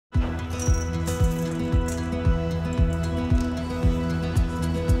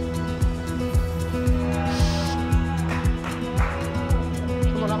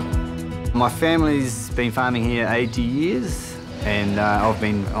My family's been farming here 80 years and I've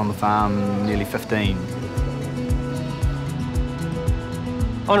been on the farm nearly 15.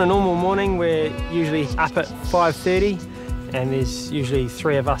 On a normal morning, we're usually up at 5:30 and there's usually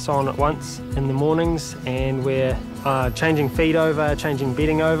 3 of us on at once in the mornings, and we're changing feed over, changing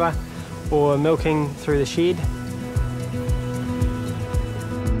bedding over, or milking through the shed.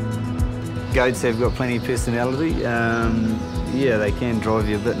 Goats have got plenty of personality. Yeah, they can drive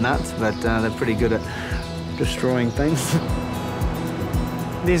you a bit nuts, but they're pretty good at destroying things.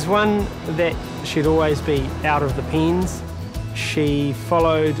 There's one that should always be out of the pens. She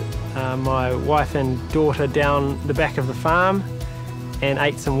followed my wife and daughter down the back of the farm and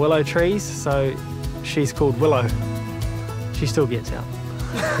ate some willow trees, so she's called Willow. She still gets out.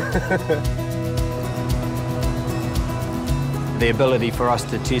 The ability for us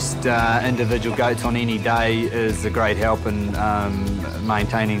to test individual goats on any day is a great help in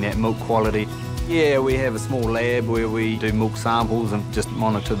maintaining that milk quality. Yeah, we have a small lab where we do milk samples and just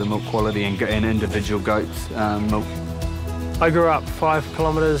monitor the milk quality and individual goats' milk. I grew up 5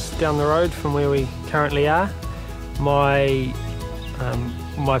 kilometres down the road from where we currently are. My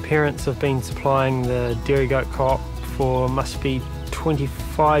parents have been supplying the dairy goat co-op for must be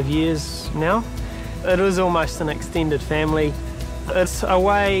 25 years now. It is almost an extended family. It's a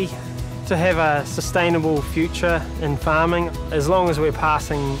way to have a sustainable future in farming. As long as we're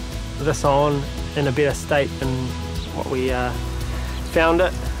passing this on in a better state than what we found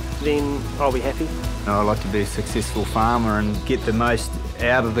it, then I'll be happy. I like to be a successful farmer and get the most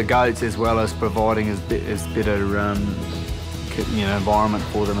out of the goats, as well as providing as better environment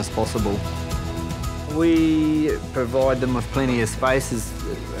for them as possible. We provide them with plenty of space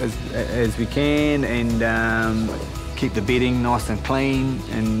as we can, and keep the bedding nice and clean,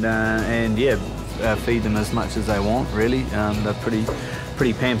 and yeah, feed them as much as they want. Really, they're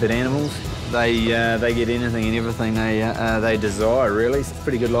pretty pampered animals. They get anything and everything they desire. Really, it's a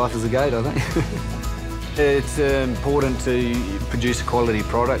pretty good life as a goat, I think. It's important to produce a quality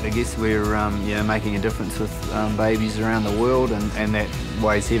product. I guess we're making a difference with babies around the world, and that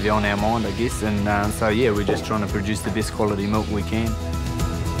weighs heavy on our mind, I guess. And so yeah, we're just trying to produce the best quality milk we can.